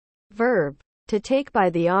hand. Verb, to take by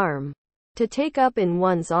the arm, to take up in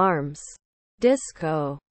one's arms.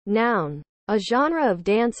 Disco. Noun, a genre of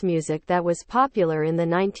dance music that was popular in the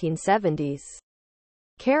 1970s.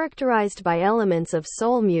 Characterized by elements of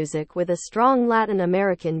soul music with a strong Latin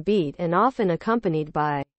American beat and often accompanied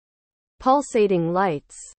by pulsating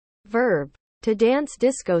lights. Verb, to dance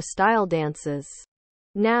disco-style dances.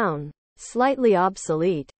 Noun, slightly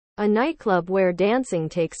obsolete, a nightclub where dancing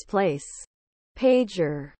takes place.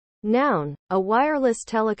 Pager. Noun, a wireless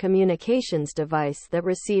telecommunications device that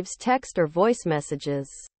receives text or voice messages.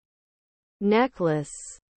 Necklace.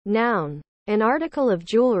 Noun, an article of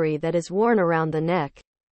jewelry that is worn around the neck,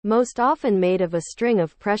 most often made of a string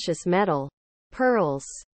of precious metal, pearls,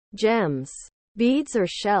 gems, beads or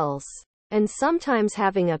shells, and sometimes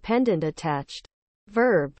having a pendant attached.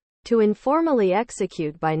 Verb, to informally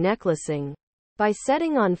execute by necklacing, by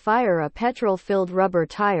setting on fire a petrol-filled rubber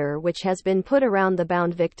tire which has been put around the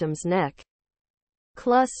bound victim's neck.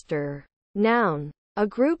 Cluster. Noun, a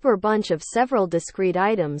group or bunch of several discrete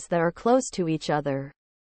items that are close to each other.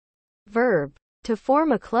 Verb, to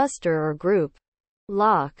form a cluster or group.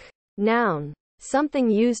 Lock. Noun. Something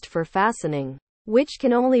used for fastening, which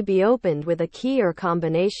can only be opened with a key or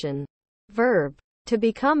combination. Verb. To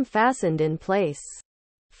become fastened in place.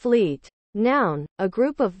 Fleet. Noun. A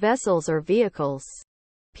group of vessels or vehicles.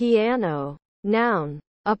 Piano. Noun.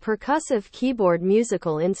 A percussive keyboard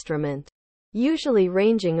musical instrument, usually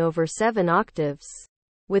ranging over 7 octaves,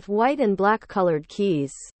 with white and black colored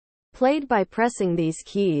keys, played by pressing these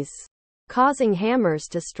keys, causing hammers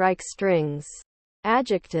to strike strings.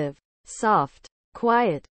 Adjective. Soft.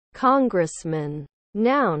 Quiet. Congressman.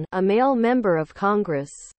 Noun. A male member of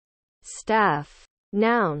Congress. Staff.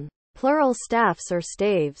 Noun. Plural staffs or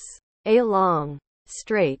staves. A long,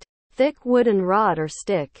 straight, thick wooden rod or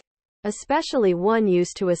stick, especially one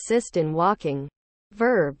used to assist in walking.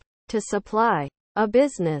 Verb. To supply. A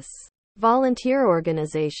business, volunteer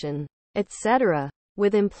organization, etc.,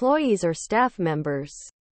 with employees or staff members.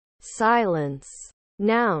 Silence.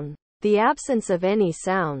 Noun. The absence of any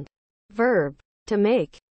sound. Verb. To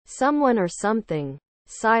make someone or something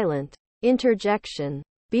silent. Interjection.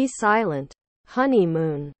 Be silent.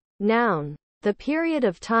 Honeymoon. Noun. The period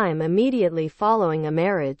of time immediately following a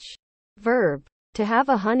marriage. Verb. To have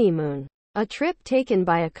a honeymoon. A trip taken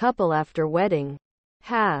by a couple after wedding.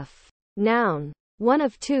 Half. Noun. One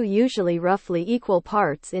of two usually roughly equal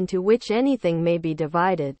parts into which anything may be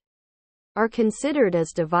divided, are considered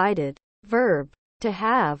as divided. Verb. To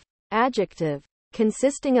have. Adjective.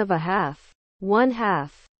 Consisting of a half.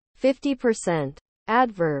 1/2. 50%.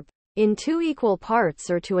 Adverb. In two equal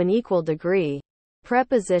parts or to an equal degree.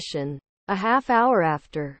 Preposition. A half hour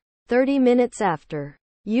after. 30 minutes after.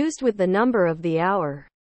 Used with the number of the hour.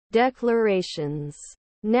 Declarations.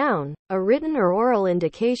 Noun. A written or oral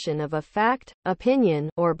indication of a fact, opinion,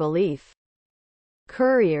 or belief.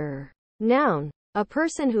 Courier. Noun. A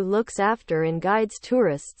person who looks after and guides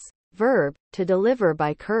tourists. Verb. To deliver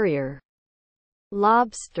by courier.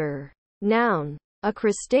 Lobster. Noun. A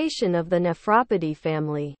crustacean of the Nephropodidae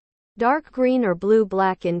family. Dark green or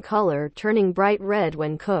blue-black in color, turning bright red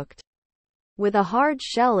when cooked, with a hard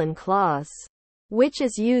shell and claws, which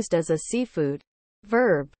is used as a seafood.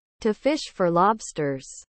 Verb. To fish for lobsters.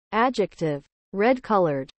 Adjective.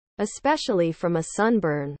 Red-colored, especially from a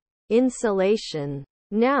sunburn. Insulation.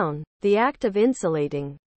 Noun. The act of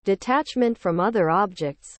insulating. Detachment from other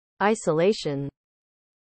objects. Isolation.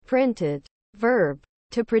 Printed. Verb.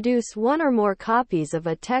 To produce one or more copies of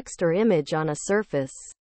a text or image on a surface,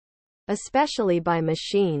 especially by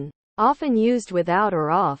machine. Often used without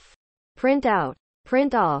or off. Print out.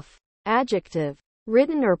 Print off. Adjective.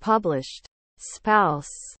 Written or published.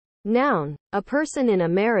 Spouse. Noun. A person in a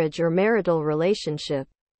marriage or marital relationship.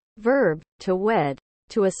 Verb. To wed.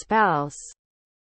 To espouse.